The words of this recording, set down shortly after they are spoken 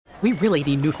We really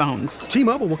need new phones.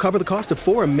 T-Mobile will cover the cost of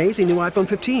 4 amazing new iPhone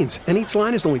 15s, and each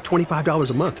line is only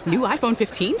 $25 a month. New iPhone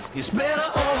 15s? It's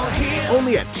better over here.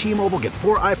 Only at T-Mobile, get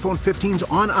 4 iPhone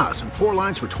 15s on us and 4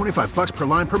 lines for $25 per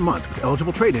line per month with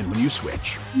eligible trade-in when you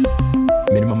switch.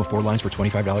 Minimum of 4 lines for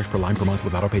 $25 per line per month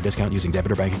with autopay discount using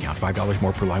debit or bank account. $5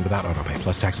 more per line without autopay,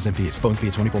 plus taxes and fees. Phone fee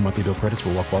at 24 monthly bill credits for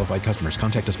well-qualified customers.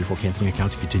 Contact us before canceling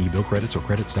account to continue bill credits or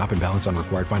credit stop and balance on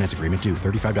required finance agreement due.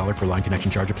 $35 per line connection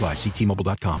charge applies. See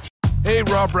T-Mobile.com. Hey,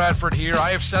 Rob Bradford here. I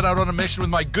have set out on a mission with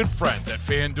my good friends at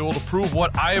FanDuel to prove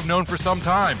what I have known for some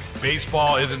time.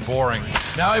 Baseball isn't boring.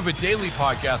 Now I have a daily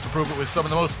podcast to prove it with some of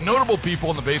the most notable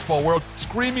people in the baseball world,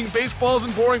 screaming baseball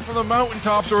isn't boring from the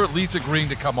mountaintops, or at least agreeing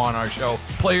to come on our show.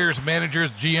 Players,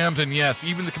 managers, GMs, and yes,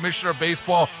 even the commissioner of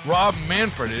baseball, Rob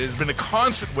Manfred. It has been a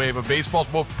constant wave of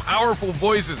baseball's most powerful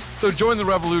voices. So join the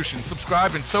revolution.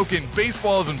 Subscribe and soak in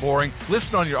Baseball Isn't Boring.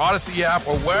 Listen on your Odyssey app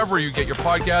or wherever you get your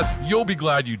podcast. You'll be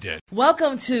glad you did.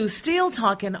 Welcome to Steel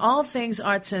Talking, all things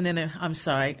arts and I'm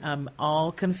sorry, I'm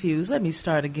all confused. Let me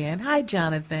start again. Hi,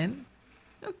 Jonathan.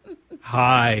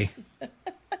 Hi.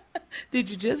 Did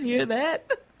you just hear that?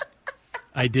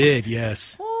 I did,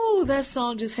 yes. Oh, that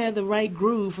song just had the right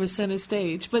groove for center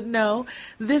stage. But no,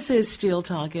 this is Steel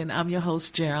Talking. I'm your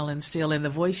host, Geraldine Steele, and the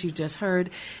voice you just heard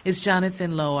is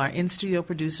Jonathan Lowe, our in-studio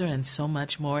producer, and so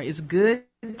much more. It's good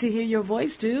to hear your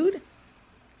voice, dude.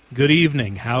 Good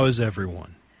evening. How is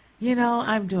everyone? You know,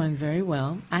 I'm doing very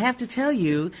well. I have to tell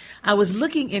you, I was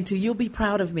looking into, you'll be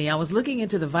proud of me, I was looking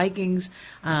into the Vikings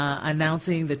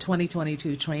announcing the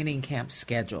 2022 training camp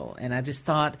schedule. And I just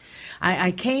thought,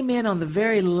 I came in on the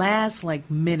very last,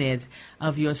 minute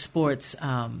of your sports,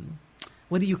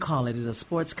 what do you call it? A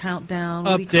sports countdown?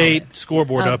 Update,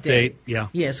 scoreboard update. Yeah.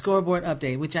 Yeah, scoreboard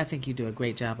update, which I think you do a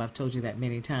great job. I've told you that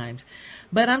many times.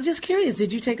 But I'm just curious,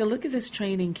 did you take a look at this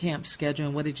training camp schedule,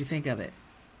 and what did you think of it?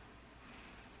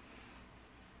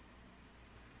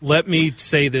 Let me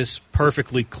say this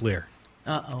perfectly clear.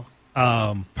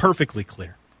 Perfectly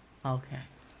clear. Okay.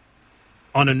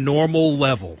 On a normal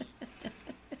level,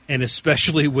 and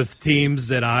especially with teams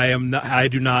that I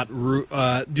do not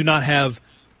have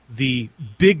the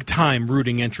big time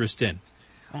rooting interest in.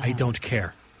 I don't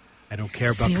care. I don't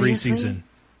care about preseason.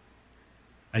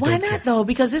 Why not, though?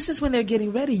 Because this is when they're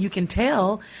getting ready. You can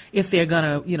tell if they're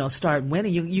going to, start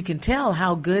winning. You can tell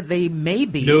how good they may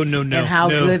be. No. And how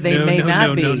good they may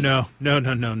not be.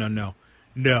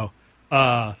 No.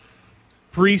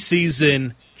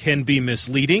 Preseason can be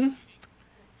misleading.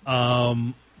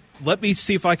 Let me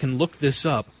see if I can look this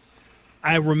up.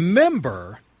 I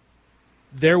remember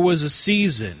there was a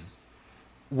season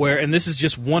where, and this is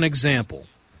just one example,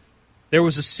 there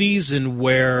was a season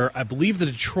where I believe the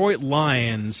Detroit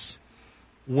Lions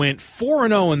went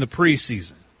 4-0 in the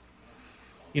preseason.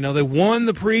 You know, they won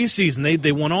the preseason.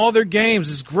 They won all their games.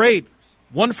 It's great.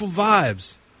 Wonderful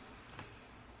vibes.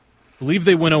 I believe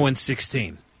they went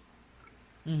 0-16.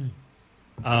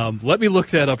 Let me look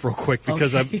that up real quick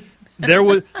because I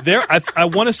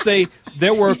want to say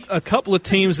there were a couple of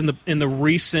teams in the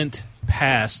recent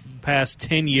past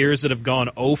 10 years that have gone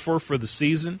 0 for the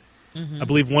season. I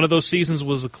believe one of those seasons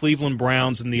was the Cleveland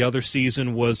Browns, and the other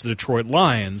season was the Detroit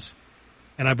Lions.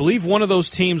 And I believe one of those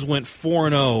teams went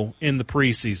 4-0 in the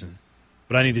preseason.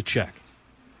 But I need to check.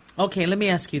 Okay, let me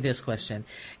ask you this question.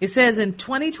 It says in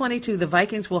 2022, the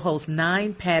Vikings will host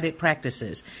 9 padded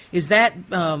practices. Is that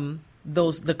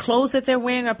the clothes that they're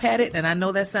wearing are padded? And I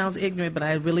know that sounds ignorant, but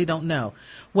I really don't know.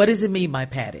 What does it mean by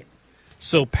padded?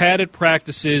 So padded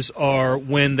practices are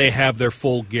when they have their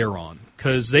full gear on.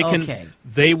 Because they can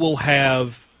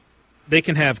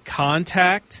have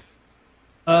contact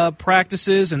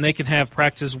practices, and they can have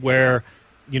practice where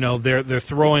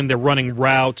they're running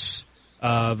routes.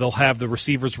 They'll have the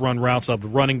receivers run routes. They'll have the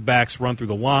running backs run through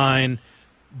the line,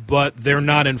 but they're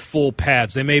not in full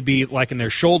pads. They may be like in their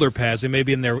shoulder pads. They may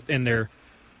be in their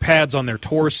pads on their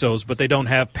torsos, but they don't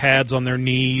have pads on their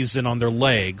knees and on their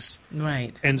legs.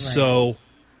 Right. And so,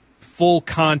 full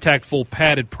contact, full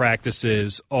padded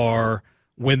practices are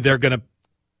when they're going to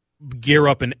gear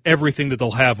up in everything that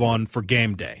they'll have on for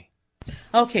game day.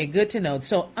 Okay, good to know.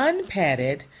 So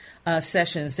unpadded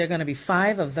sessions, there are going to be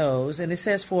 5 of those. And it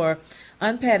says for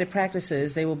unpadded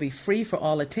practices, they will be free for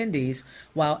all attendees,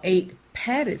 while 8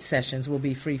 padded sessions will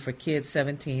be free for kids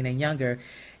 17 and younger,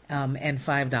 and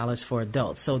 $5 for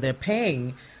adults. So they're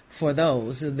paying for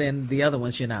those, then the other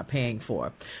ones you're not paying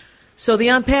for. So the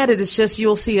unpadded is just,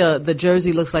 you'll see the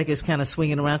jersey looks like it's kind of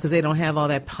swinging around because they don't have all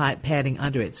that padding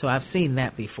under it. So I've seen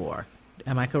that before.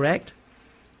 Am I correct?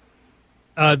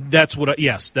 That's what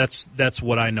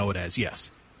I know it as,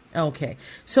 yes. Okay.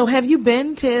 So have you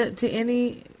been to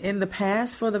any in the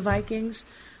past for the Vikings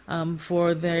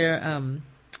for their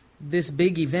this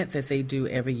big event that they do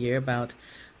every year about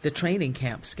the training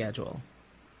camp schedule?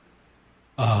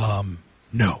 No.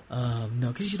 No,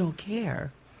 because you don't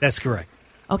care. That's correct.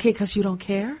 Okay, because you don't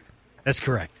care? That's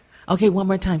correct. Okay, one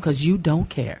more time, because you don't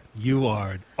care. You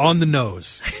are on the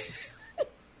nose.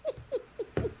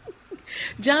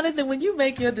 Jonathan, when you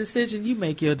make your decision, you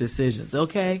make your decisions,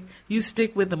 okay? You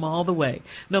stick with them all the way.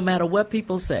 No matter what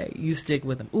people say, you stick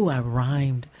with them. Ooh, I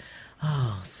rhymed.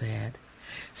 Oh, sad.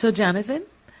 So, Jonathan,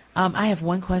 I have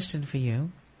one question for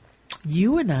you.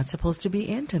 You were not supposed to be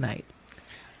in tonight.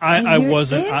 I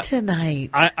wasn't in tonight.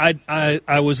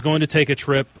 I was going to take a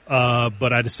trip,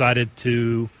 but I decided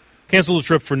to cancel the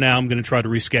trip for now. I'm going to try to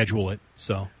reschedule it.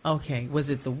 So okay, was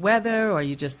it the weather, or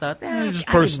you just thought, I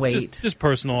can wait? Just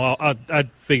personal.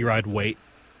 I'd figure I'd wait.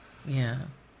 Yeah.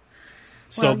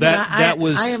 So well, that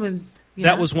was yeah.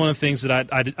 That was one of the things that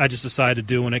I just decided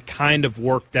to do, and it kind of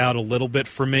worked out a little bit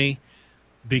for me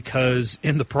because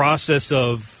in the process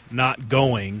of not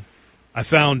going, I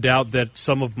found out that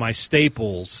some of my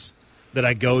staples that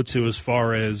I go to as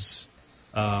far as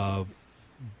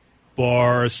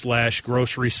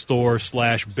bar/grocery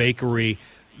store/bakery,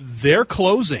 they're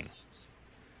closing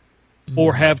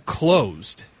or have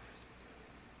closed.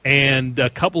 And a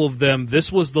couple of them,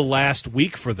 this was the last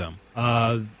week for them.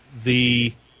 One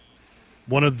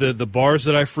of the bars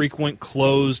that I frequent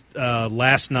closed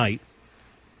last night.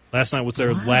 Last night was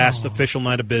their last official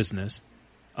night of business.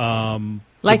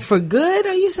 Like for good,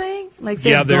 are you saying? Like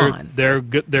they're gone? They're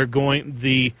going.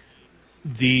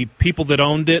 The people that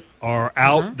owned it are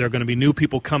out. Uh-huh. There are going to be new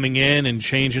people coming in and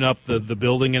changing up the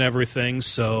building and everything.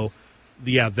 So,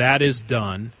 yeah, that is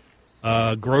done.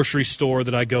 Grocery store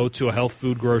that I go to, a health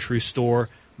food grocery store,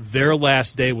 their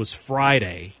last day was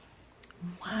Friday.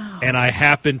 Wow. And I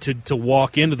happened to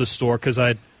walk into the store because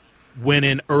I went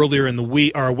in earlier in the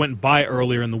week, or I went by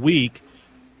earlier in the week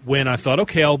when I thought,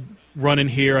 okay, I'll run in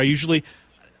here.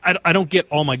 I don't get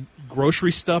all my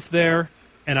grocery stuff there,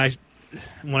 and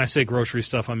when I say grocery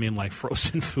stuff, I mean like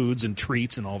frozen foods and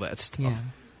treats and all that stuff.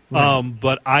 Yeah. Right.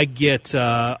 But I get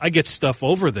stuff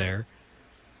over there,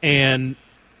 and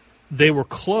they were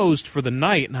closed for the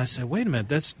night. And I said, wait a minute,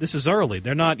 this is early.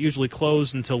 They're not usually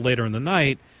closed until later in the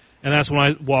night. And that's when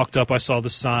I walked up. I saw the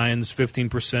signs,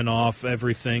 15% off,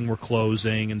 everything. We're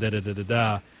closing, and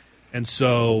da-da-da-da-da. And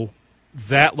so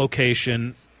that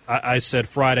location, I said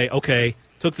Friday, okay,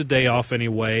 took the day off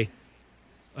anyway,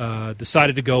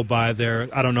 decided to go by there.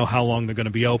 I don't know how long they're going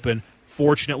to be open.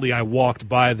 Fortunately, I walked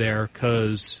by there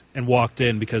and walked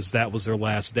in because that was their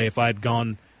last day. If I had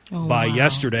gone by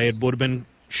yesterday, it would have been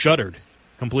shuttered,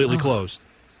 completely closed.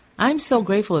 I'm so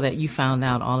grateful that you found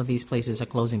out all of these places are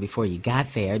closing before you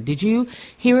got there. Did you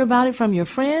hear about it from your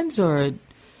friends, or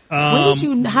how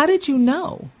did you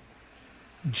know?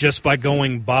 Just by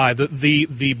going by.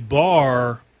 The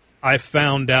bar, I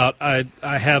found out, I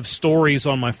have stories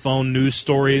on my phone, news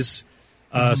stories,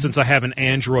 since I have an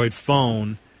Android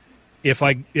phone. If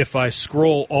I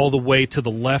scroll all the way to the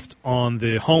left on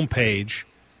the homepage,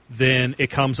 then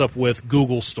it comes up with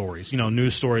Google stories,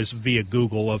 news stories via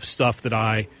Google of stuff that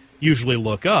I usually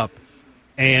look up.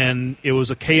 And it was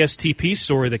a KSTP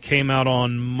story that came out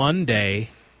on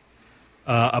Monday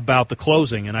about the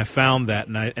closing, and I found that,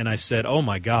 and I said, oh,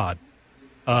 my God.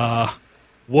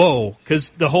 Whoa, because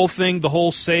the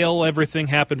whole sale, everything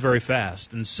happened very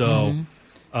fast. And so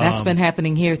that's been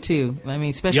happening here, too. I mean,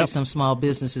 especially some small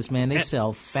businesses, man, they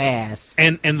sell fast.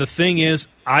 And the thing is,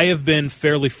 I have been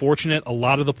fairly fortunate. A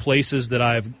lot of the places that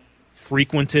I've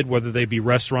frequented, whether they be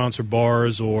restaurants or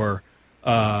bars or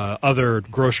other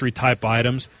grocery-type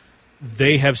items,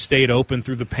 they have stayed open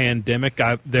through the pandemic.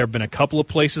 There have been a couple of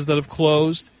places that have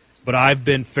closed, but I've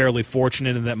been fairly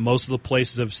fortunate in that most of the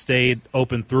places have stayed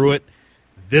open through it.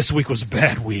 This week was a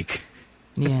bad week.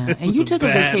 Yeah, and you took a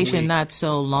vacation not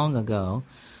so long ago,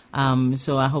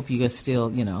 so I hope you are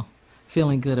still,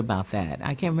 feeling good about that.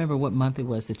 I can't remember what month it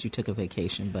was that you took a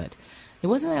vacation, but it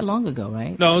wasn't that long ago,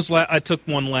 right? No, I took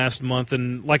one last month,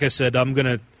 and like I said, I'm going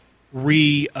to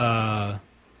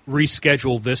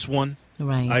reschedule this one.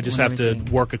 Right. I just have to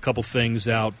work a couple things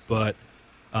out, but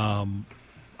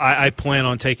I plan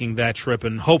on taking that trip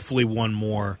and hopefully one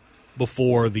more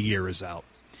before the year is out.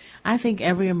 I think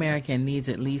every American needs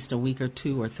at least a week or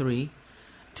 2 or 3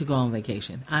 to go on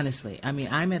vacation, honestly. I mean,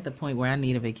 I'm at the point where I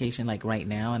need a vacation like right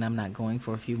now, and I'm not going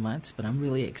for a few months, but I'm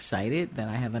really excited that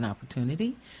I have an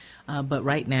opportunity. But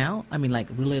right now, I mean, like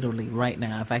literally right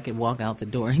now, if I could walk out the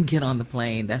door and get on the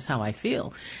plane, that's how I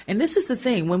feel. And this is the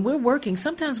thing. When we're working,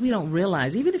 sometimes we don't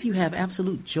realize, even if you have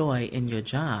absolute joy in your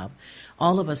job,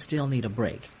 all of us still need a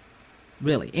break.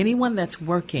 Really. Anyone that's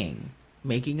working,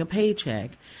 making a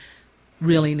paycheck,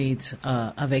 really needs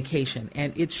a vacation.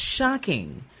 And it's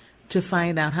shocking to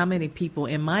find out how many people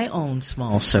in my own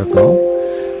small circle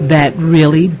that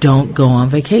really don't go on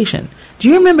vacation. Do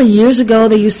you remember years ago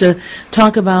they used to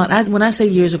talk about, when I say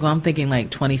years ago, I'm thinking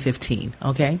like 2015,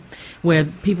 okay, where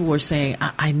people were saying,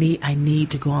 I need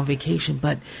to go on vacation,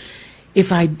 but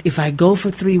if I go for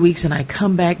 3 weeks and I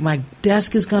come back, my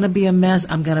desk is going to be a mess.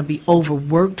 I'm going to be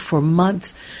overworked for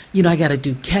months. I got to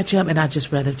do catch up, and I'd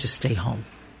just rather just stay home,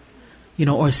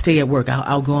 or stay at work.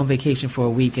 I'll go on vacation for a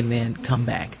week and then come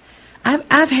back.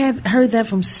 I've heard that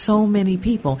from so many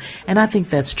people, and I think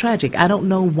that's tragic. I don't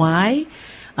know why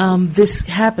this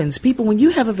happens. People, when you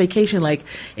have a vacation like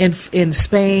in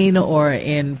Spain or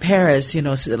in Paris,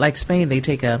 like Spain, they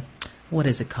take a, what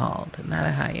is it called? Not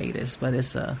a hiatus, but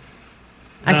it's a,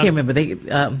 I can't remember.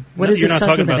 What is it? You're not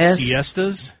talking about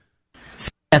siestas?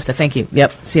 Siesta, thank you.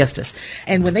 Yep, siestas.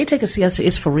 And when they take a siesta,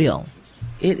 it's for real.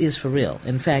 It is for real.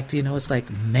 In fact, it's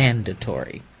like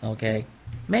mandatory, okay?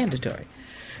 Mandatory.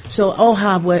 So,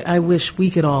 how I wish we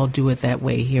could all do it that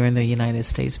way here in the United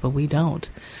States, but we don't.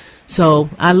 So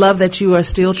I love that you are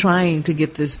still trying to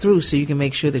get this through so you can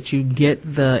make sure that you get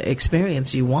the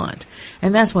experience you want.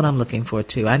 And that's what I'm looking for,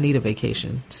 too. I need a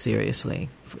vacation, seriously.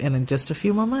 And in just a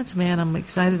few more months, man, I'm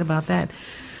excited about that.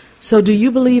 So do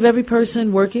you believe every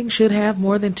person working should have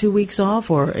more than 2 weeks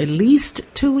off, or at least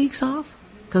 2 weeks off?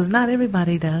 Because not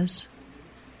everybody does.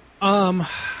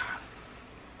 I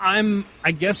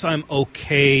guess I'm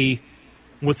okay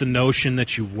with the notion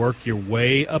that you work your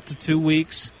way up to 2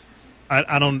 weeks.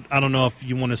 I don't know if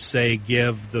you want to say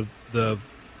give the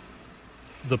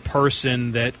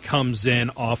person that comes in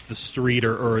off the street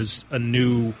or is a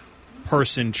new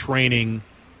person training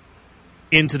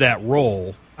into that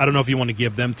role. I don't know if you want to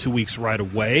give them 2 weeks right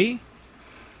away,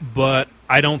 but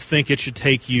I don't think it should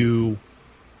take you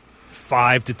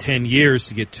 5 to 10 years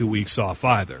to get 2 weeks off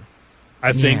either.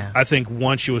 I think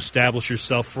once you establish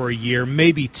yourself for a year,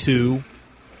 maybe two,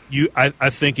 I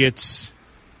think it's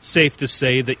safe to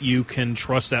say that you can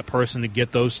trust that person to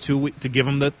get those to give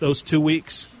them those 2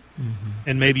 weeks,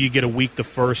 and maybe you get a week the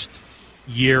first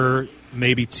year,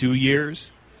 maybe 2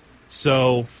 years.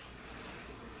 So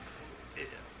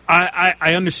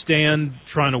I understand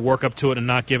trying to work up to it and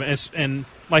not giving. And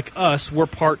like us, we're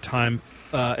part-time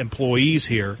employees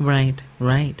here. Right.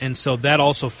 And so that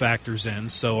also factors in.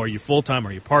 So are you full-time?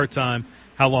 Are you part-time?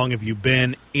 How long have you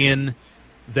been in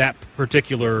that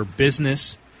particular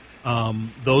business?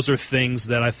 Those are things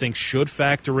that I think should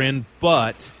factor in.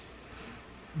 But,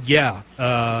 this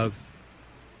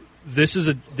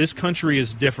country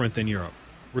is different than Europe.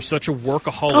 We're such a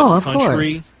workaholic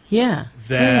country. Course. Yeah.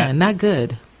 Not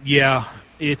good. Yeah,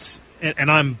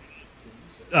 and I'm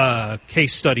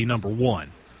case study number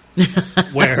one.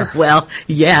 Where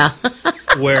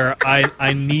where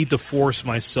I need to force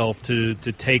myself to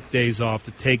take days off,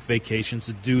 to take vacations,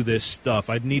 to do this stuff.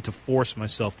 I need to force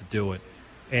myself to do it,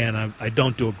 and I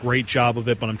don't do a great job of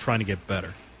it, but I'm trying to get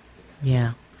better.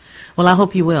 Yeah. Well, I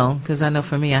hope you will, because I know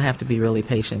for me I have to be really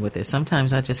patient with it.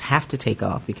 Sometimes I just have to take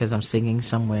off because I'm singing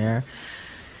somewhere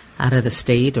out of the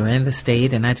state or in the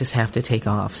state, and I just have to take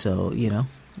off. So,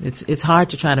 it's hard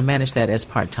to try to manage that as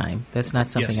part-time. That's not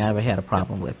something I ever had a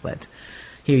problem with, but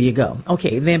here you go.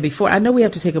 Okay, then I know we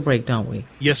have to take a break, don't we?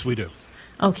 Yes, we do.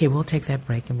 Okay, we'll take that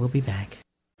break, and we'll be back.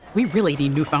 We really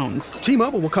need new phones.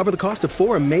 T-Mobile will cover the cost of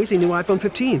 4 amazing new iPhone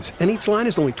 15s, and each line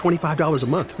is only $25 a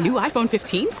month. New iPhone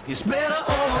 15s? It's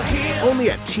better over here.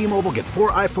 Only at T-Mobile, get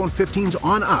 4 iPhone 15s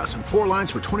on us and 4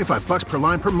 lines for $25 per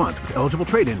line per month with eligible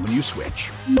trade-in when you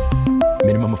switch.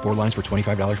 Minimum of 4 lines for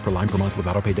 $25 per line per month with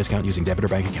autopay discount using debit or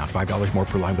bank account. $5 more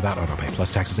per line without autopay,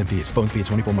 plus taxes and fees. Phone fee at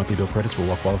 24 monthly bill credits for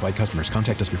well-qualified customers.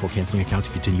 Contact us before canceling account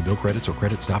to continue bill credits or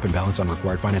credit stop and balance on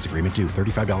required finance agreement due.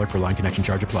 $35 per line connection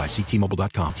charge applies. See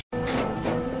T-Mobile.com.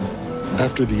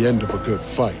 After the end of a good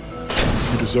fight,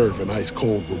 you deserve an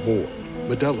ice-cold reward.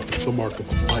 Modelo is the mark of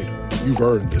a fighter. You've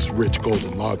earned this rich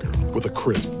golden lager with a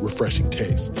crisp, refreshing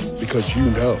taste. Because you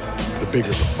know, the bigger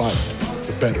the fight,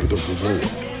 the better the reward.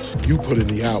 You put in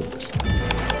the hours,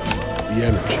 the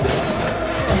energy,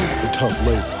 the tough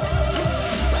labor.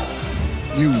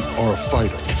 You are a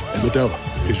fighter, and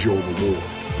Modelo is your reward.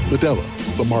 Modelo,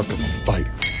 the mark of a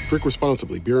fighter. Drink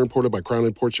responsibly. Beer imported by Crown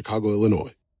Imports, Chicago,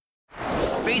 Illinois.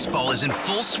 Baseball is in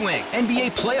full swing.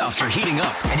 NBA playoffs are heating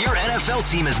up, and your NFL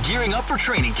team is gearing up for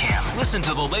training camp. Listen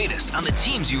to the latest on the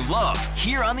teams you love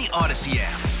here on the Odyssey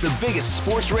app. The biggest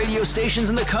sports radio stations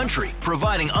in the country,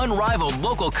 providing unrivaled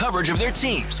local coverage of their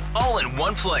teams, all in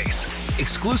one place.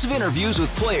 Exclusive interviews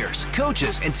with players,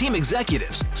 coaches, and team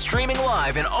executives, streaming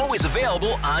live and always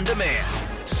available on demand.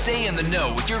 Stay in the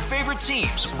know with your favorite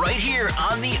teams right here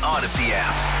on the Odyssey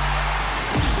app.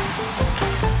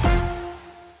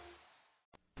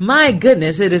 My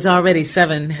goodness, it is already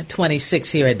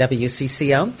 7:26 here at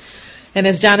WCCO. And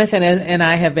as Jonathan and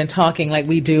I have been talking like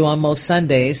we do on most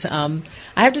Sundays, I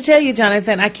have to tell you,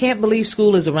 Jonathan, I can't believe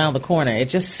school is around the corner. It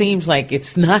just seems like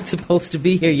it's not supposed to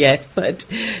be here yet. But,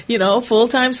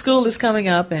 full-time school is coming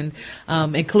up, and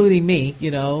including me,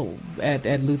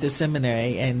 at Luther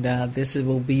Seminary. And this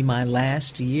will be my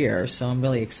last year, so I'm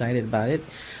really excited about it.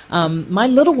 My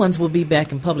little ones will be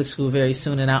back in public school very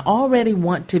soon, and I already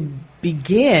want to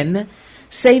begin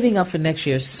saving up for next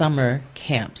year's summer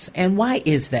camps. And why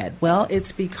is that? Well,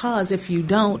 it's because if you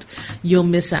don't, you'll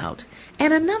miss out.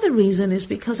 And another reason is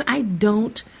because I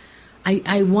want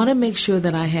to make sure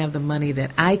that I have the money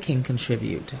that I can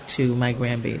contribute to my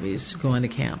grandbabies going to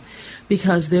camp,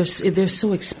 because they're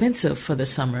so expensive for the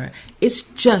summer. It's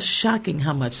just shocking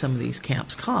how much some of these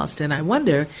camps cost, and I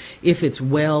wonder if it's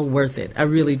well worth it. I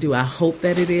really do. I hope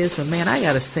that it is, but man, I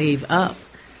got to save up.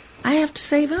 I have to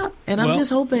save up, and I'm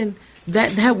just hoping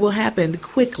that will happen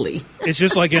quickly. It's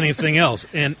just like anything else.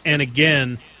 And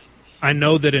again, I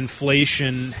know that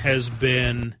inflation has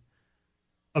been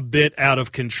a bit out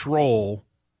of control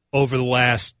over the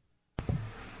last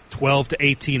 12 to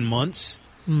 18 months.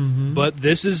 Mm-hmm. But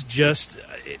this is just,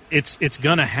 it's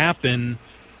going to happen.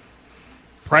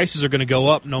 Prices are going to go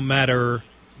up no matter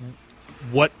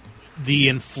what the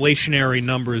inflationary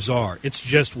numbers are. It's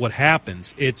just what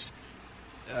happens. It's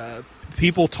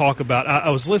people talk about, I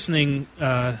was listening,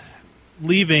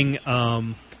 leaving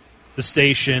the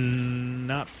station,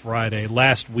 not Friday,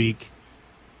 last week,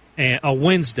 and a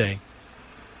Wednesday,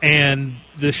 and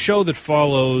the show that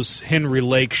follows Henry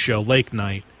Lake's show, Lake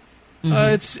Night,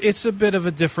 it's a bit of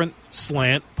a different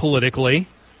slant politically,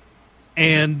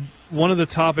 and one of the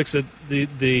topics that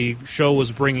the show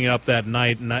was bringing up that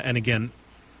night, and again,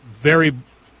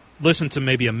 listened to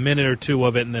maybe a minute or two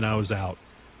of it, and then I was out.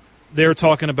 They're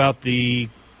talking about the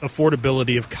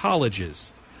affordability of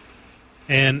colleges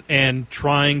and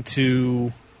trying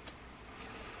to,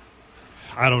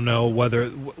 I don't know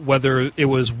whether it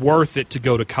was worth it to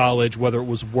go to college, whether it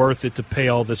was worth it to pay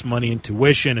all this money in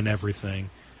tuition and everything.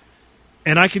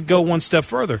 And I could go one step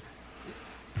further.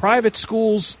 Private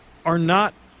schools are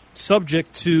not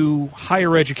subject to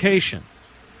higher education.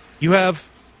 You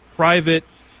have private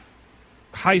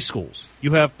high schools.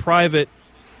 You have private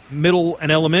middle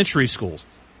and elementary schools.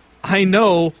 I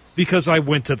know because I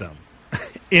went to them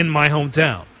in my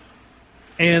hometown.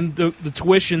 And the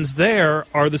tuitions there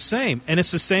are the same. And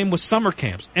it's the same with summer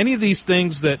camps. Any of these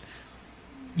things that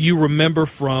you remember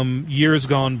from years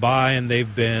gone by and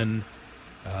they've been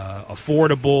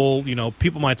affordable,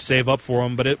 people might save up for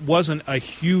them, but it wasn't a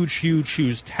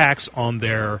huge tax on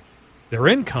their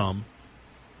income.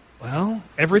 Well,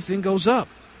 everything goes up.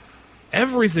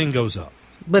 Everything goes up.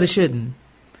 But it shouldn't.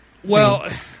 Well,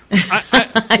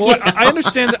 I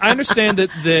understand. I understand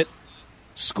that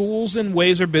schools and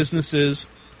ways are businesses,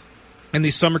 and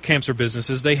these summer camps are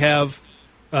businesses. They have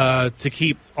to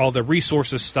keep all their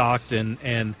resources stocked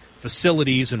and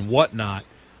facilities and whatnot.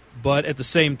 But at the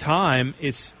same time,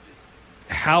 it's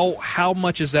how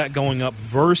much is that going up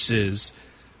versus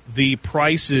the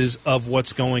prices of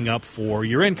what's going up for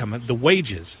your income, the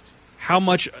wages. How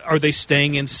much are they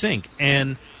staying in sync?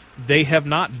 And they have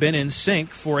not been in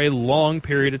sync for a long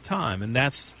period of time, and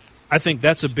I think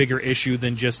that's a bigger issue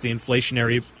than just the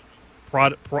inflationary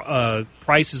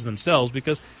prices themselves,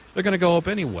 because they're going to go up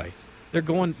anyway. They're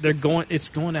going. It's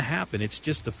going to happen. It's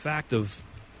just a fact of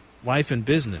life and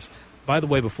business. By the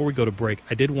way, before we go to break,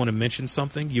 I did want to mention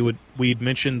something. We'd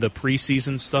mentioned the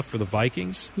preseason stuff for the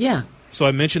Vikings. Yeah. So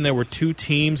I mentioned there were two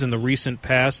teams in the recent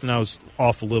past, and I was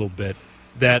off a little bit,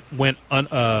 that went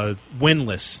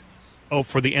winless.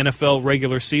 For the NFL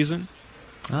regular season.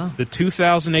 Oh. The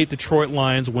 2008 Detroit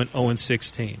Lions went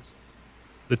 0-16.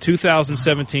 The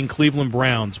 2017 Cleveland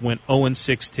Browns went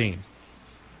 0-16.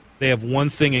 They have one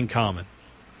thing in common.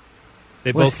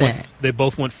 They both went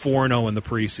 4-0 in the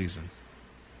preseason.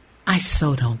 I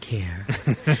so don't care.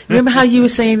 Remember how you were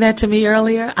saying that to me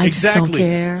earlier? I just don't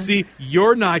care. See,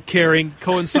 your not caring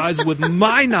coincides with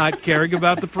my not caring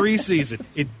about the preseason.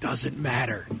 It doesn't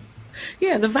matter.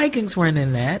 Yeah, the Vikings weren't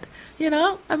in that. I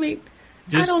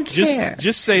don't care.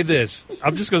 Just say this.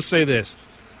 I'm just going to say this.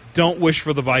 Don't wish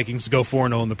for the Vikings to go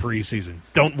 4-0 in the preseason.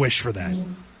 Don't wish for that,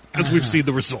 because we've seen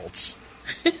the results.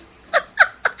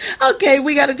 Okay,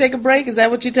 we got to take a break. Is that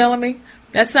what you're telling me?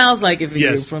 That sounds like it for you.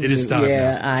 Yes, it is time.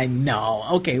 Yeah, now. I know.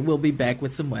 Okay, we'll be back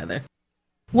with some weather.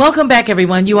 Welcome back,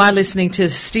 everyone. You are listening to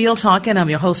Steele Talking.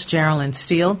 I'm your host, Geraldine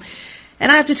Steele.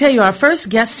 And I have to tell you, our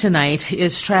first guest tonight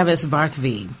is Travis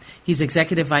Barkvi. He's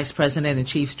Executive Vice President and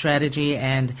Chief Strategy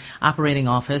and Operating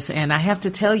Office. And I have to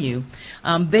tell you,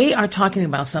 they are talking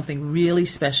about something really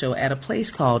special at a place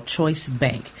called Choice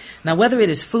Bank. Now, whether it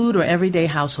is food or everyday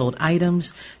household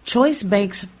items, Choice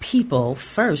Bank's People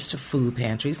First food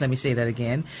pantries, let me say that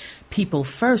again, People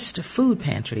First food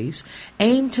pantries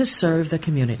aim to serve the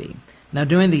community. Now,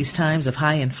 during these times of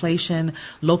high inflation,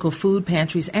 local food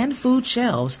pantries and food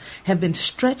shelves have been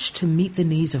stretched to meet the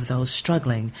needs of those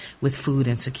struggling with food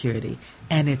insecurity.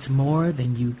 And it's more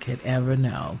than you could ever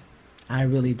know. I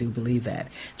really do believe that.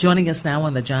 Joining us now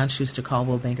on the John Schuster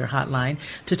Coldwell Banker Hotline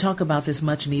to talk about this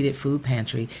much-needed food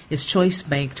pantry is Choice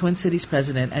Bank Twin Cities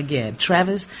President, again,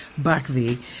 Travis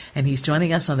Barkvi, and he's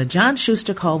joining us on the John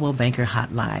Schuster Coldwell Banker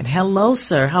Hotline. Hello,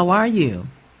 sir. How are you?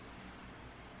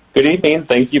 Good evening.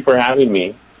 Thank you for having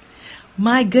me.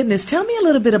 My goodness. Tell me a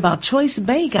little bit about Choice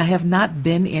Bank. I have not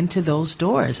been into those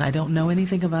doors. I don't know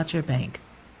anything about your bank.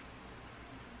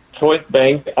 Choice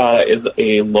Bank is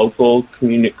a local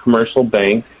commercial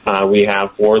bank. We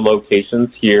have 4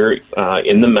 locations here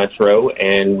in the metro,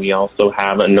 and we also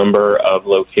have a number of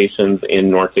locations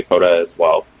in North Dakota as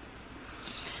well.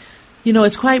 You know,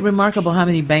 it's quite remarkable how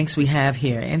many banks we have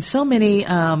here. And so many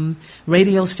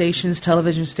radio stations,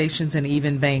 television stations, and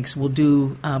even banks will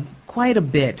do quite a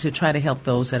bit to try to help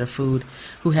those that are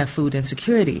who have food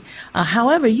insecurity.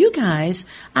 However, you guys,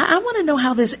 I want to know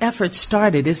how this effort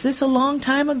started. Is this a long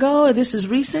time ago, or this is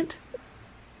recent?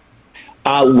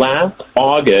 Last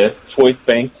August, Choice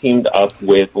Bank teamed up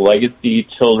with Legacy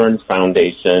Children's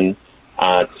Foundation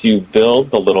to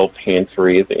build the little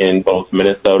pantries in both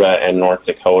Minnesota and North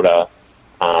Dakota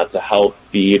to help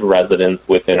feed residents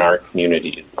within our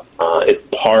communities. It's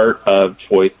part of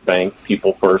Choice Bank's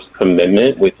People First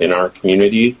commitment within our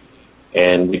communities,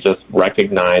 and we just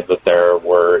recognize that there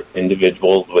were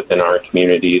individuals within our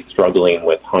communities struggling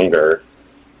with hunger.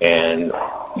 And,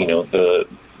 you know, the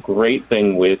great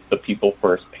thing with the People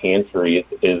First pantries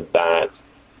is that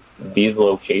these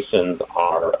locations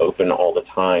are open all the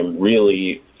time,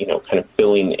 really, you know, kind of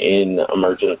filling in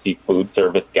emergency food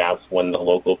service gaps when the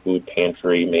local food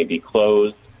pantry may be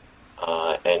closed,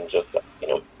 and just, you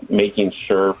know, making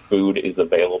sure food is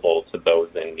available to those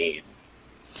in need.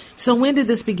 So when did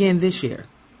this begin this year?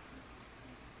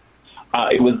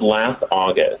 It was last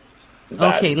August.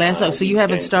 Okay, last August. So you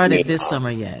haven't started this summer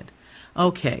yet.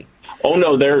 Okay. Oh,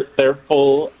 no, they're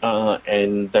full,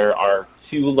 and there are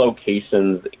 2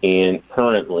 locations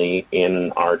currently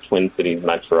in our Twin Cities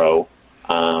metro.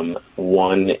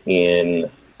 One in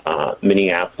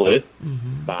Minneapolis,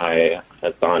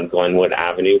 it's on Glenwood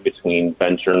Avenue between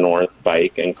Venture North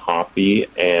Bike and Coffee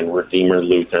and Redeemer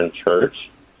Lutheran Church.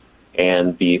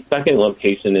 And the second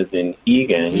location is in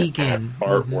Egan. At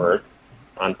Artwork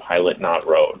on Pilot Knot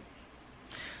Road.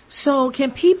 So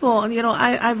can people, you know,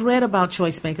 I've read about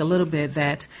Choice Bank a little bit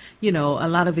that, you know, a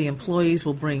lot of the employees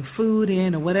will bring food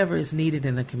in or whatever is needed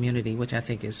in the community, which I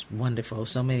think is wonderful.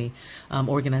 So many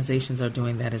organizations are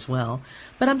doing that as well.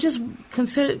 But I'm just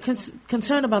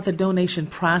concerned about the donation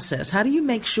process. How do you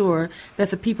make sure that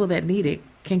the people that need it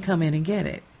can come in and get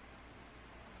it?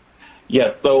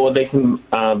 Yes, so they can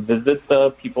visit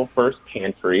the People First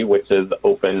Pantry, which is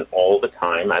open all the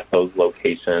time at those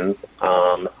locations.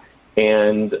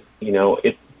 And, you know,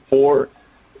 it's for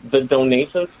the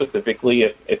donation specifically,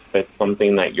 if it's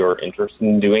something that you're interested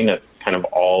in doing, it's kind of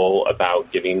all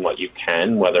about giving what you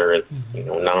can, whether it's, you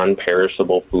know,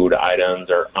 non-perishable food items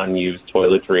or unused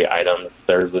toiletry items.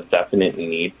 There's a definite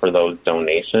need for those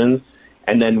donations.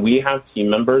 And then we have team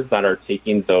members that are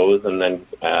taking those and then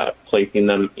placing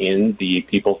them in the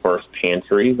People First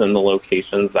pantries in the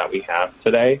locations that we have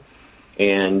today.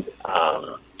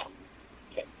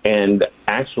 And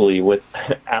actually,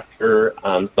 after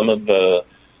some of the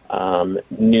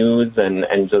news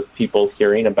and just people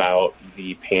hearing about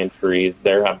the pantries,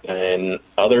 there have been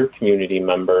other community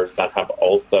members that have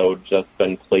also just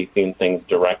been placing things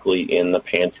directly in the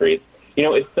pantries. You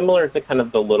know, it's similar to kind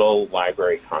of the little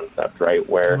library concept, right,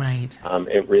 where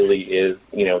it really is,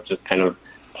 you know, just kind of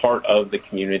part of the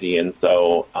community. And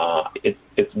so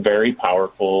it's very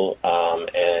powerful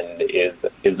and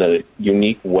is a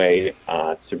unique way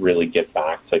to really get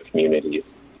back to communities.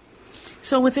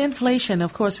 So with inflation,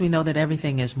 of course, we know that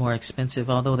everything is more expensive,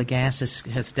 although the gas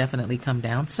has definitely come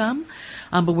down some.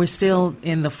 But we're still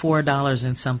in the $4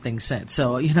 and something cents.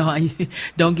 So, I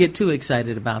don't get too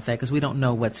excited about that because we don't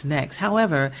know what's next.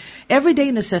 However,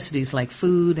 everyday necessities like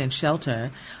food and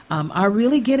shelter are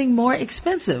really getting more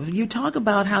expensive. You talk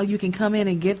about how you can come in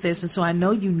and get this. And so I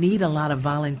know you need a lot of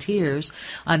volunteers,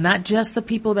 not just the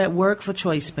people that work for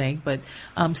Choice Bank, but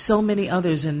so many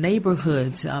others in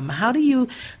neighborhoods. How do you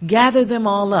gather them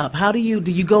all up? How do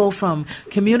you go from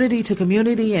community to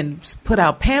community and put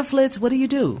out pamphlets? What do you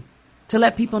do to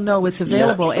let people know it's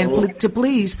available and to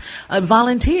please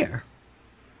volunteer?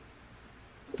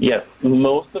 Yes,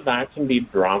 most of that can be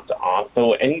dropped off.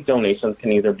 So any donations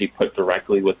can either be put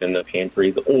directly within the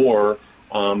pantries or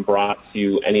brought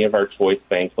to any of our Choice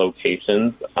Bank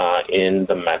locations in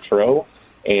the metro.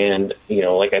 And,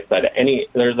 like I said,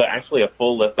 there's actually a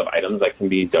full list of items that can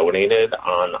be donated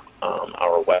on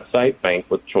our website,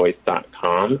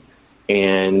 bankwithchoice.com.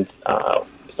 And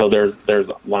so there's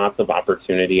lots of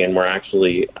opportunity, and we're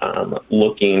actually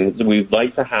looking. We'd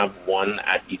like to have one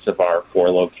at each of our 4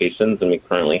 locations, and we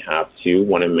currently have 2,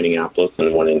 one in Minneapolis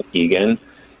and one in Eagan.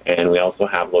 And we also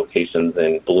have locations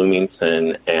in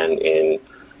Bloomington and in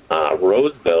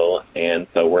Roseville. And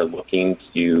so we're looking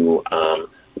to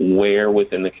where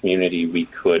within the community we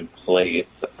could place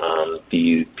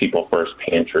these People First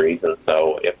pantries. And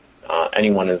so if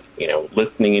anyone is,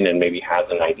 listening and maybe has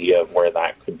an idea of where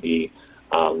that could be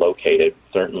located,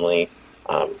 certainly,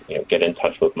 get in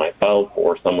touch with myself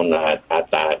or someone at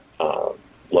that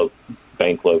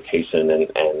bank location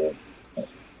and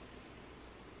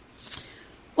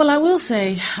Well, I will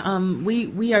say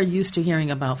we are used to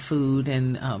hearing about food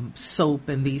and soap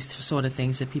and these sort of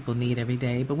things that people need every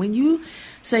day. But when you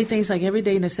say things like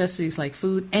everyday necessities like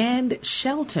food and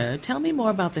shelter, tell me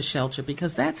more about the shelter,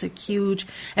 because that's a huge,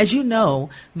 as you know,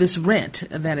 this rent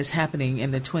that is happening in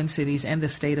the Twin Cities and the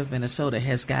state of Minnesota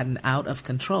has gotten out of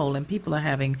control, and people are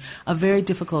having a very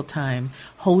difficult time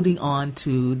holding on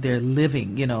to their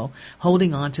living,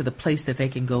 holding on to the place that they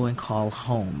can go and call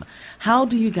home. How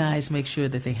do you guys make sure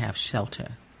that they have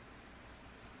shelter?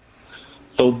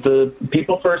 So the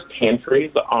People First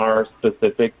pantries are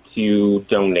specific to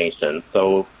donations.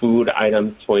 So food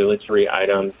items, toiletry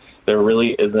items, there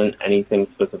really isn't anything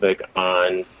specific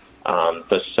on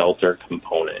the shelter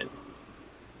component.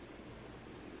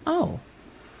 Oh,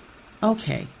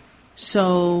 okay.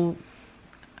 So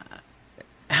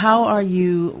how are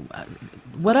you,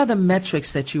 what are the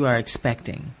metrics that you are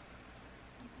expecting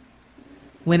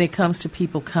when it comes to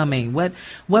people coming? What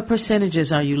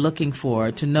percentages are you looking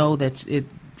for to know that it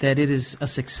is a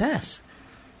success?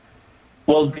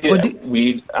 Well,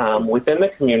 we within the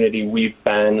community, we've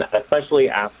been, especially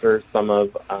after some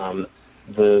of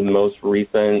the most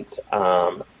recent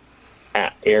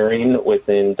airing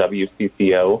within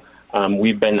WCCO,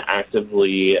 we've been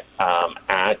actively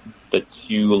at the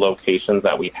 2 locations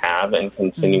that we have and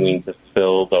continuing to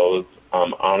fill those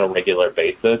on a regular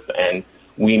basis. And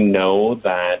we know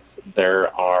that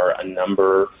there are a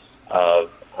number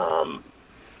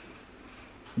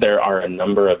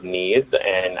of needs,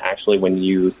 and actually when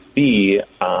you see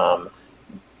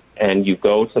and you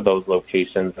go to those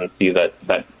locations and see that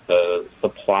the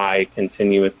supply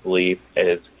continuously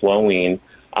is flowing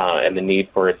and the need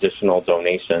for additional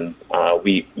donations,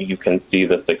 you can see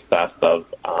the success of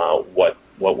what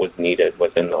was needed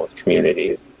within those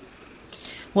communities.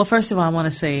 Well, first of all, I want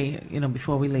to say,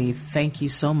 before we leave, thank you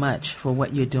so much for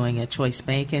what you're doing at Choice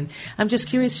Bank. And I'm just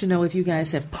curious to know if you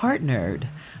guys have partnered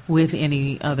with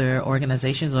any other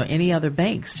organizations or any other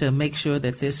banks to make sure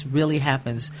that this really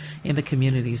happens in the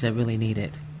communities that really need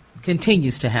it.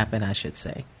 Continues to happen, I should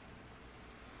say.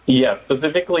 Yeah,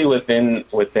 specifically within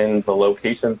the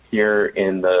locations here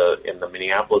in the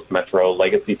Minneapolis Metro,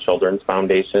 Legacy Children's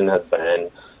Foundation has been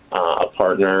a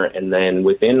partner. And then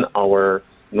within our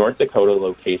North Dakota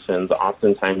locations,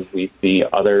 oftentimes we see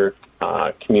other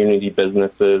community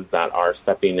businesses that are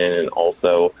stepping in and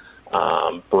also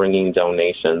bringing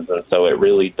donations. And so it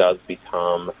really does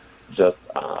become just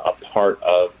a part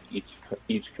of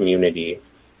each community.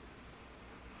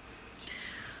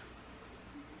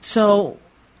 So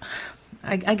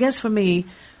I guess for me,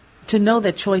 to know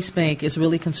that Choice Bank is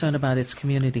really concerned about its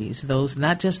communities, those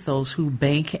not just those who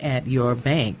bank at your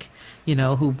bank,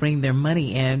 who bring their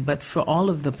money in, but for all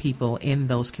of the people in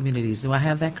those communities. Do I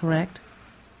have that correct?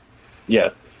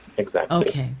 Yes, exactly.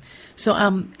 Okay.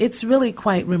 So it's really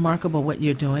quite remarkable what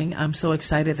you're doing. I'm so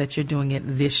excited that you're doing it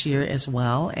this year as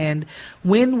well. And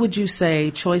when would you say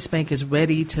Choice Bank is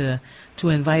ready to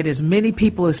invite as many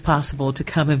people as possible to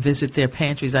come and visit their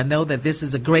pantries? I know that this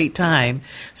is a great time.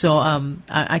 So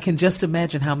I can just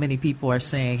imagine how many people are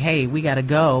saying, hey, we got to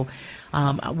go.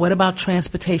 What about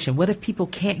transportation? What if people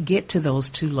can't get to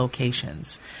those two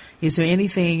locations? Is there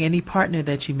any partner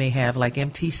that you may have, like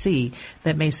MTC,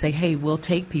 that may say, hey, we'll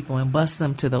take people and bus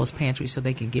them to those pantries so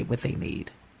they can get what they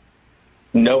need?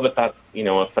 No, but that's,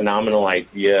 a phenomenal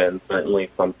idea, and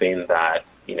certainly something that,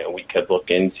 we could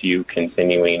look into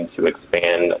continuing to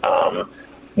expand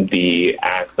the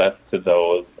access to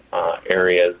those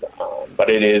areas. But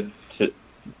it is,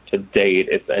 to date,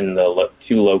 it's in the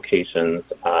two locations,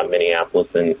 Minneapolis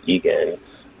and Eagan.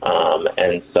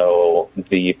 And so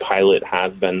the pilot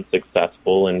has been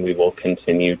successful, and we will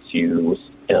continue to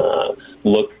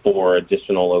look for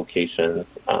additional locations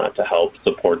to help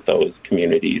support those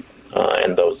communities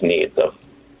and those needs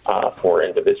for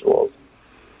individuals.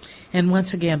 And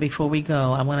once again, before we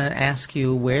go, I want to ask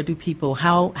you,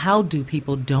 how do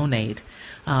people donate?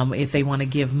 If they want to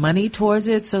give money towards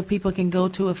it so people can go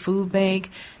to a food bank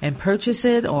and purchase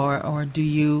it, or do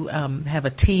you have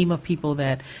a team of people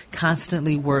that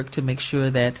constantly work to make sure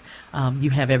that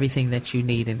you have everything that you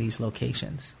need in these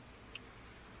locations?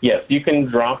 Yes, you can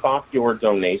drop off your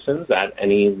donations at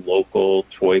any local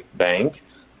Choice Bank.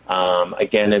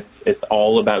 Again, it's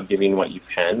all about giving what you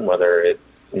can, whether it's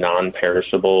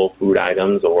non-perishable food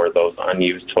items or those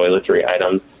unused toiletry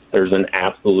items. There's an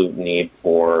absolute need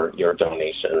for your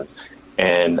donations.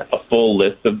 And a full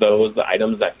list of those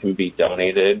items that can be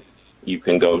donated, you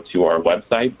can go to our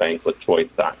website,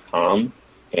 bankwithchoice.com,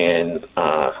 and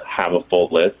have a full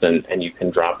list, and you can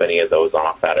drop any of those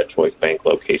off at a Choice Bank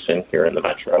location here in the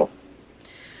Metro.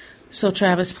 So,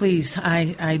 Travis, please,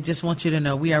 I just want you to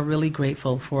know we are really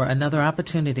grateful for another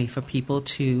opportunity for people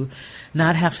to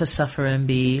not have to suffer and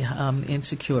be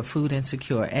food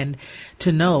insecure, and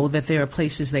to know that there are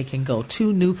places they can go,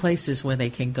 2 new places where they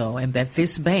can go, and that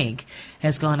this bank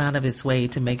has gone out of its way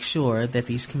to make sure that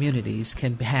these communities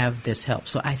can have this help.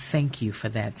 So I thank you for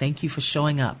that. Thank you for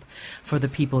showing up for the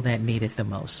people that need it the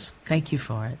most. Thank you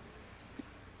for it.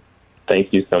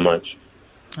 Thank you so much.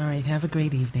 All right. Have a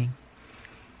great evening.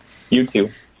 You too.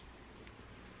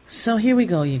 So here we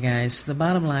go, you guys. The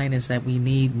bottom line is that we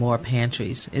need more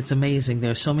pantries. It's amazing.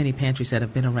 There are so many pantries that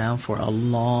have been around for a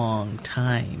long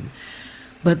time.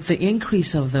 But the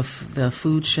increase of the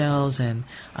food shelves and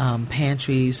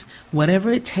pantries,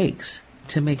 whatever it takes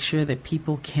to make sure that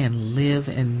people can live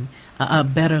in a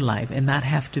better life and not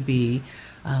have to be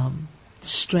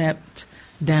strapped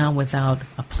down without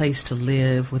a place to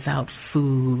live, without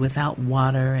food, without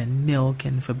water and milk,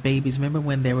 and for babies. Remember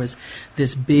when there was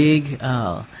this big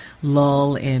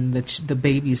lull in the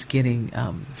babies getting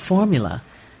formula?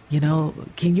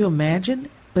 Can you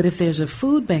imagine? But if there's a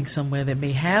food bank somewhere that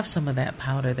may have some of that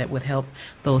powder that would help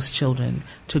those children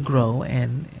to grow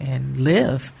and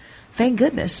live, thank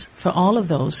goodness for all of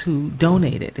those who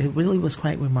donated. It really was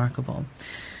quite remarkable.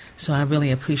 So I really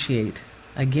appreciate.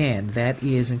 Again, that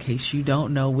is, in case you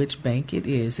don't know which bank it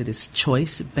is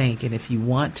Choice Bank. And if you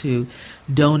want to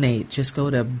donate, just go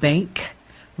to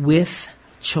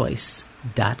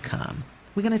bankwithchoice.com.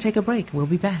 We're going to take a break. We'll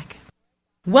be back.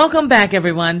 Welcome back,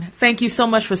 everyone. Thank you so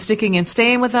much for sticking and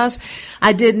staying with us.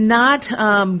 I did not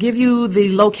give you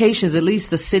the locations, at least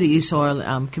the cities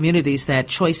or communities that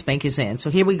Choice Bank is in.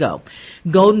 So here we go.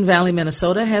 Golden Valley,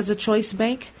 Minnesota has a Choice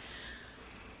Bank.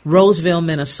 Roseville,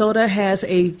 Minnesota has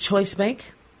a Choice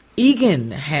Bank. Eagan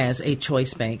has a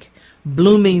Choice Bank.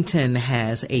 Bloomington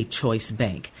has a Choice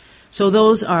Bank. So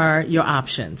those are your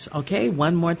options, okay?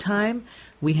 One more time.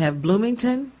 We have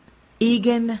Bloomington,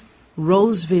 Eagan,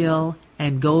 Roseville,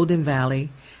 and Golden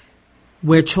Valley,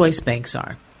 where Choice Banks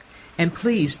are. And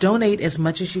please donate as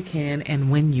much as you can and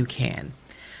when you can.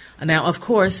 Now, of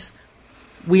course,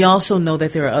 we also know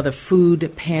that there are other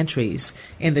food pantries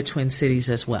in the Twin Cities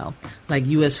as well, like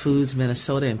U.S. Foods,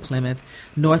 Minnesota, and Plymouth,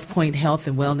 North Point Health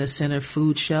and Wellness Center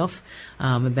Food Shelf,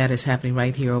 that is happening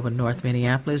right here over North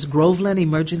Minneapolis, Groveland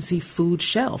Emergency Food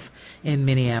Shelf in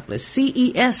Minneapolis,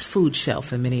 CES Food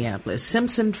Shelf in Minneapolis,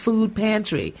 Simpson Food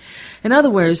Pantry. In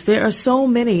other words, there are so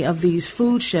many of these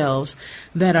food shelves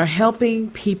that are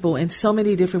helping people in so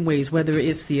many different ways, whether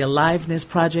it's the Aliveness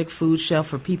Project Food Shelf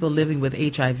for people living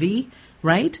with HIV,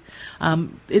 right?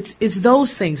 It's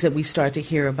those things that we start to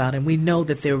hear about, and we know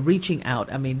that they're reaching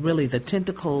out. I mean, really, the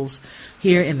tentacles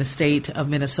here in the state of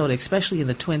Minnesota, especially in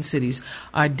the Twin Cities,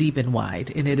 are deep and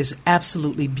wide, and it is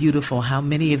absolutely beautiful how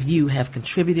many of you have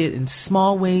contributed in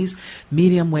small ways,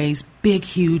 medium ways, big,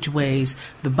 huge ways.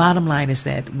 The bottom line is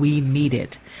that we need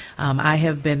it. I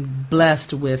have been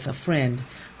blessed with a friend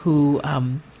who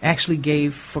actually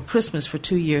gave for Christmas for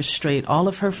 2 years straight, all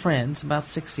of her friends, about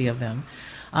 60 of them,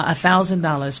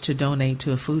 $1,000 to donate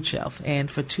to a food shelf.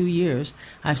 And for 2 years,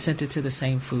 I've sent it to the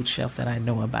same food shelf that I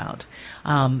know about.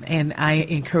 And I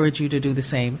encourage you to do the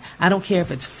same. I don't care if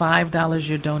it's $5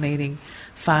 you're donating,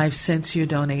 5 cents you're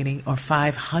donating, or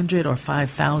 500 or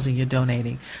 5,000 you're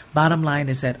donating. Bottom line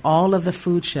is that all of the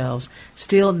food shelves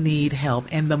still need help.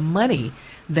 And the money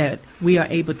that we are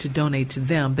able to donate to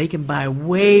them, they can buy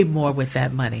way more with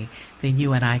that money than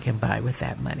you and I can buy with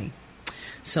that money.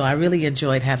 So I really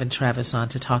enjoyed having Travis on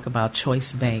to talk about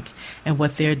Choice Bank and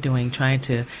what they're doing, trying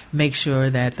to make sure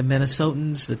that the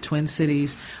Minnesotans, the Twin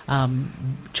Cities,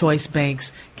 Choice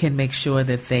Banks can make sure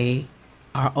that they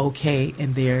are okay,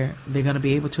 and they're going to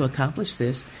be able to accomplish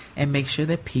this and make sure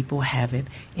that people have it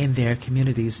in their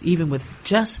communities, even with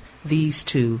just these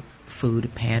 2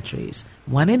 food pantries,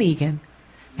 one in Eagan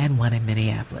and one in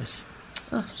Minneapolis.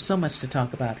 Oh, so much to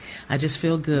talk about. I just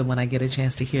feel good when I get a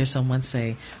chance to hear someone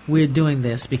say, we're doing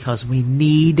this because we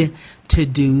need to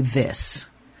do this.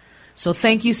 So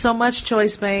thank you so much,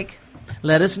 Choice Bank.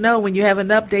 Let us know when you have an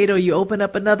update or you open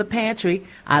up another pantry.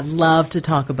 I'd love to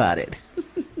talk about it.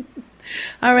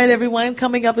 All right, everyone,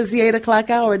 coming up is the 8 o'clock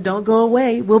hour. Don't go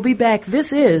away. We'll be back.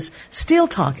 This is Steele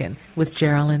Talking with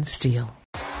Geraldine Steele.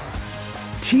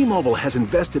 T-Mobile has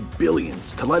invested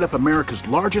billions to light up America's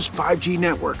largest 5G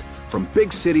network, from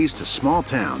big cities to small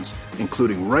towns,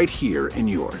 including right here in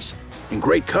yours. And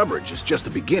great coverage is just the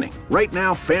beginning. Right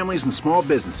now, families and small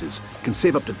businesses can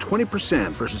save up to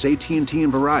 20% versus AT&T and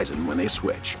Verizon when they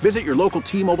switch. Visit your local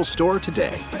T-Mobile store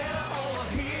today.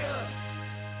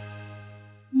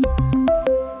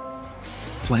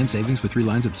 Plan savings with 3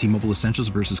 lines of T-Mobile Essentials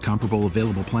versus comparable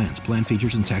available plans. Plan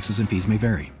features and taxes and fees may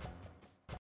vary.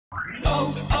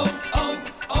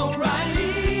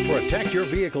 Protect your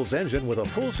vehicle's engine with a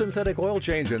full synthetic oil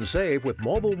change and save with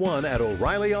Mobil 1 at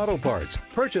O'Reilly Auto Parts.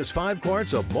 Purchase 5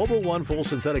 quarts of Mobil 1 full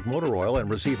synthetic motor oil and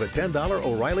receive a $10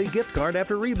 O'Reilly gift card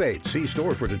after rebate. See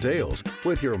store for details.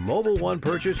 With your Mobil 1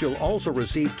 purchase, you'll also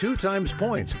receive 2 times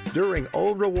points during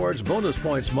O Rewards Bonus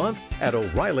Points Month at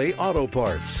O'Reilly Auto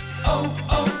Parts.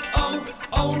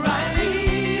 O'Reilly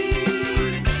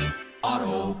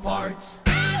Auto Parts.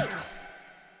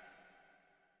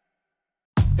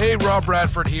 Hey, Rob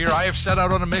Bradford here. I have set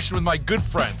out on a mission with my good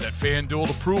friends at FanDuel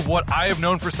to prove what I have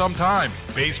known for some time.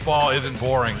 Baseball isn't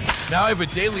boring. Now I have a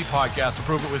daily podcast to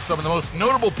prove it with some of the most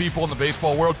notable people in the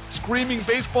baseball world, screaming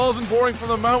baseball isn't boring from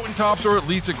the mountaintops, or at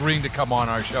least agreeing to come on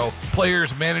our show.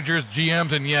 Players, managers,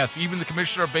 GMs, and yes, even the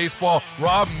commissioner of baseball,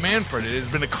 Rob Manfred. It has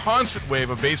been a constant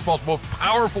wave of baseball's most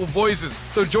powerful voices.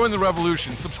 So join the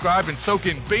revolution. Subscribe and soak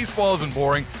in Baseball Isn't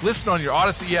Boring. Listen on your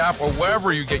Odyssey app or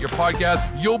wherever you get your podcasts.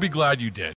 You'll be glad you did.